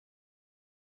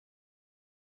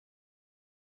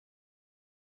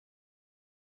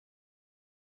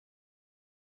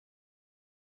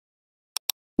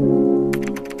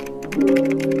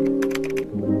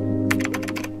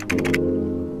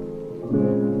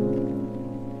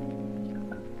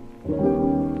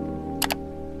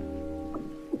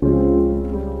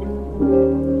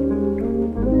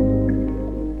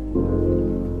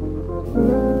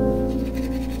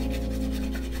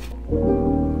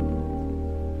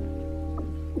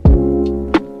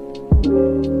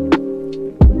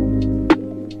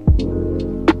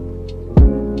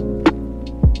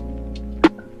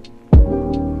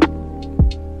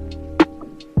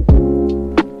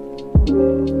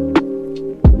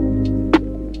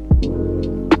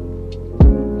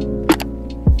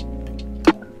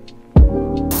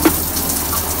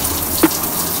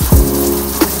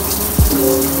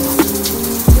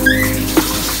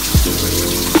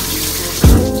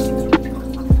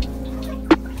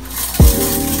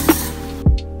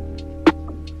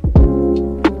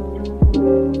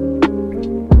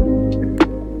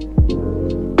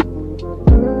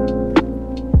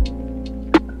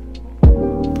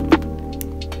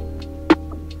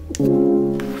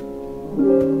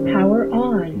Power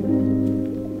on.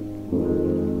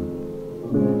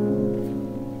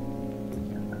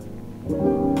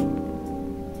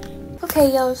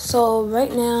 Okay, y'all, so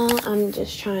right now I'm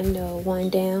just trying to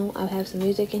wind down. I have some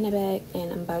music in the back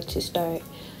and I'm about to start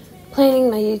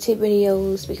planning my YouTube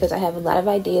videos because I have a lot of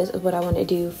ideas of what I want to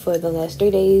do for the last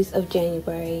 3 days of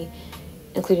January,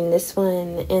 including this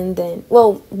one. And then,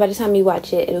 well, by the time you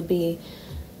watch it, it'll be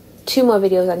 2 more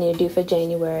videos I need to do for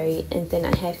January, and then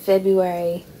I have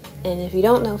February. And if you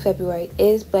don't know, February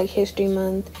is Black History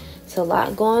Month. It's a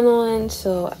lot going on,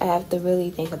 so I have to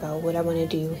really think about what I want to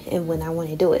do and when I want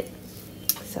to do it.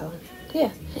 So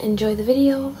yeah, enjoy the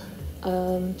video.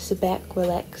 Sit back,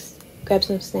 relax, grab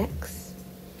some snacks,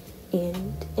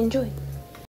 and enjoy.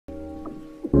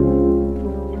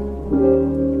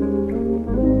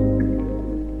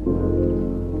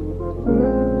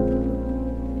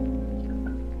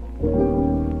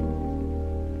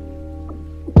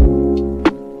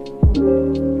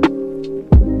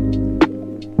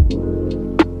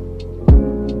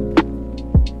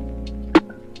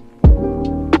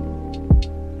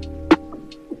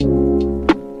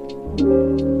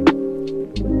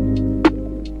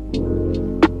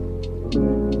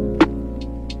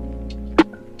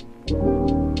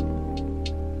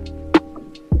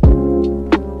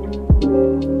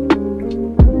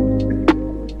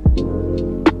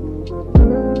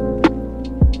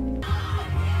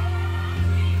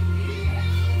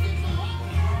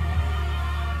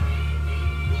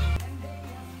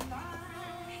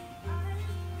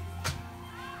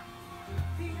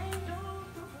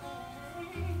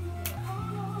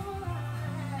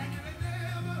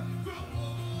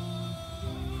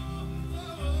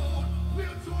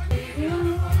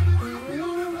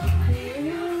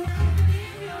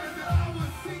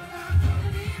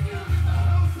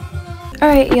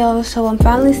 Alright, y'all, so I'm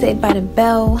finally saved by the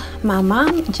bell. My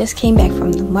mom just came back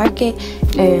from the market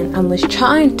and I was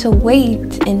trying to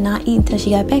wait and not eat until she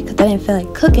got back because I didn't feel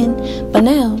like cooking, but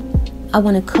now I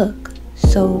want to cook.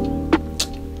 So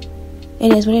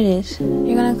it is what it is.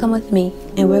 You're gonna come with me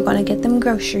and we're gonna get them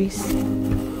groceries.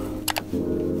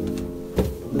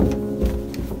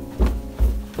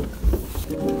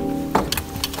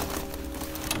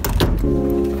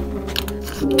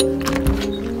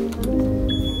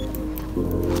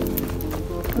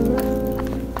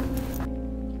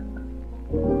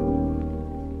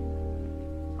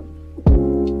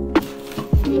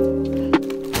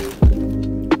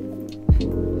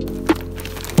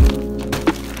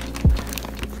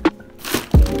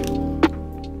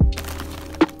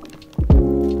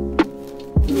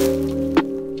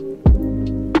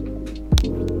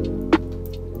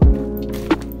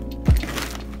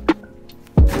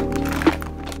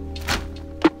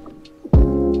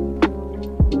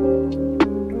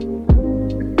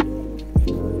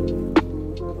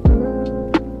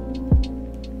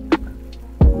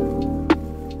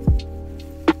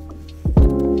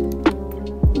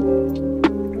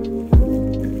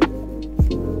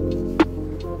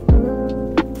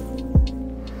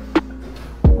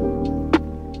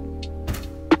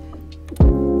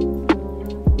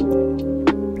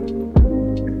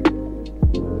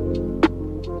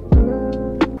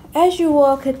 As you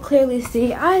all could clearly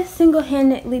see, I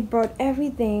single-handedly brought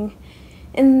everything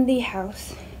in the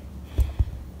house.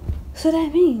 So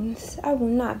that means I will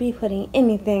not be putting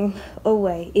anything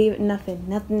away, even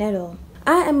nothing at all.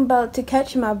 I am about to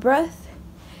catch my breath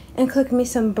and cook me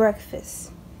some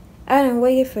breakfast. I done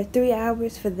waited for 3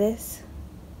 hours for this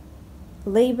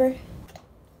labor.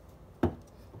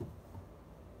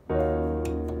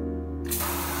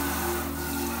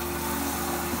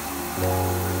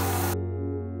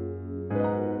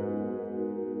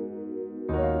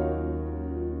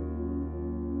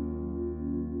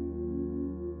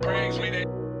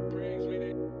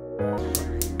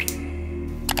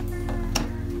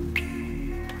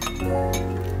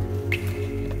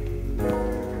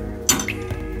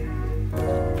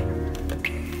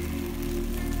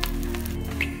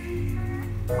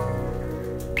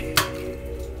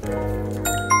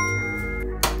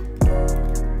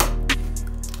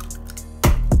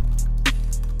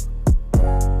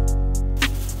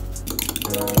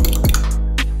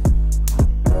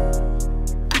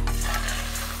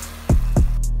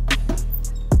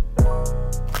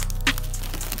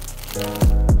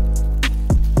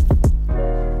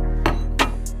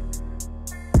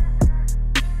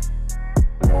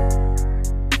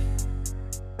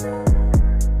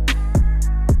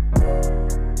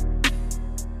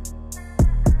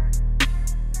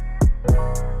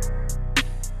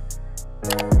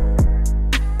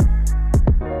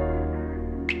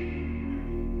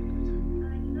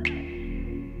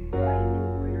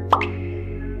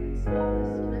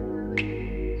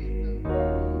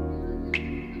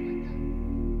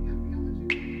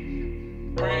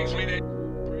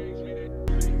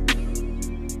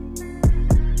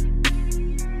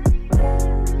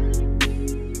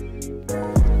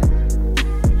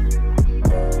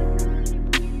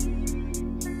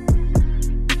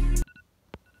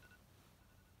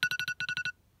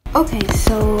 Okay,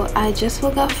 so I just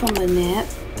woke up from a nap.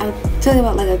 I took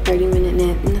about like a 30-minute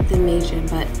nap, nothing major,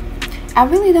 but I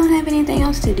really don't have anything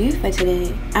else to do for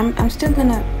today. I'm still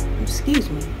gonna, excuse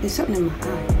me, there's something in my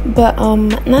eye. But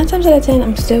 9 times out of 10,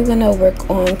 I'm still gonna work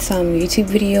on some YouTube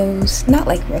videos, not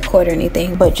like record or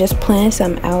anything, but just plan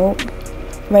some out.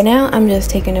 Right now, I'm just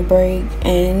taking a break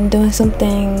and doing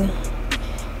something.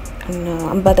 I don't know,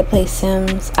 I'm about to play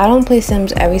Sims. I don't play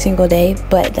Sims every single day,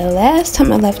 but the last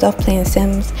time I left off playing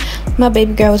Sims, my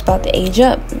baby girl was about to age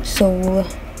up. So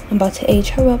I'm about to age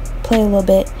her up, play a little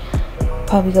bit,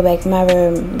 probably go back in my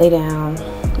room, lay down,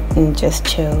 and just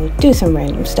chill, do some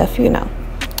random stuff, you know.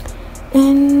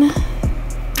 And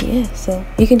yeah, so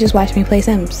you can just watch me play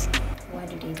Sims. Why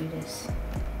did he do this?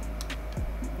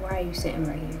 Why are you sitting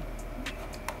right here?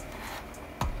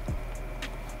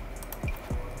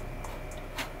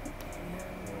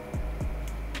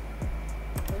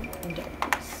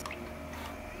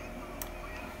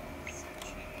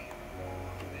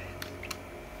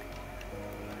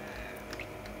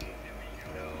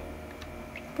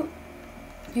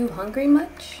 You hungry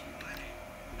much?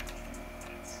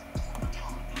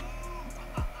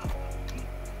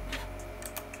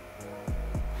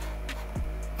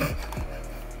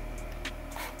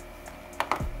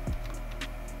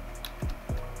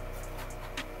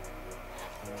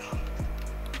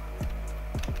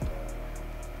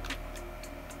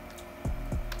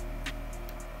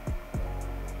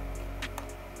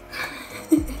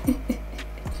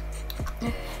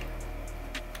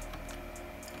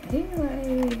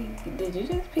 Did you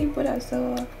just peep what I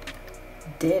saw?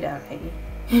 Did I?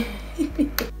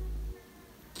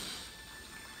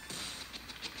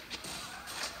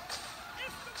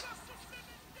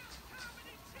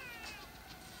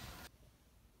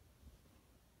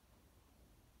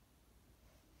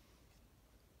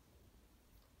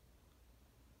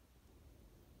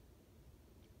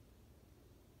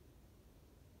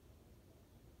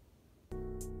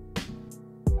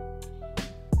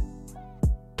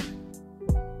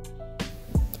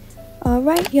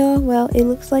 Alright y'all, well it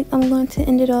looks like I'm going to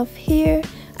end it off here.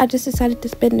 I just decided to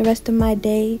spend the rest of my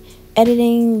day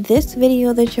editing this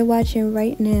video that you're watching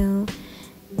right now.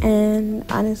 And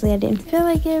honestly I didn't feel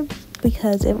like it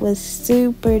because it was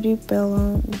super duper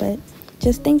long. But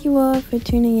just thank you all for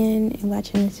tuning in and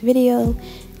watching this video.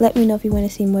 Let me know if you want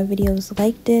to see more videos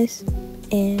like this.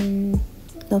 And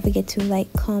don't forget to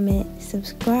like, comment,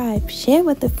 subscribe, share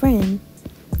with a friend.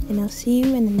 And I'll see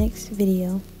you in the next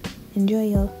video. Enjoy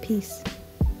y'all. Peace.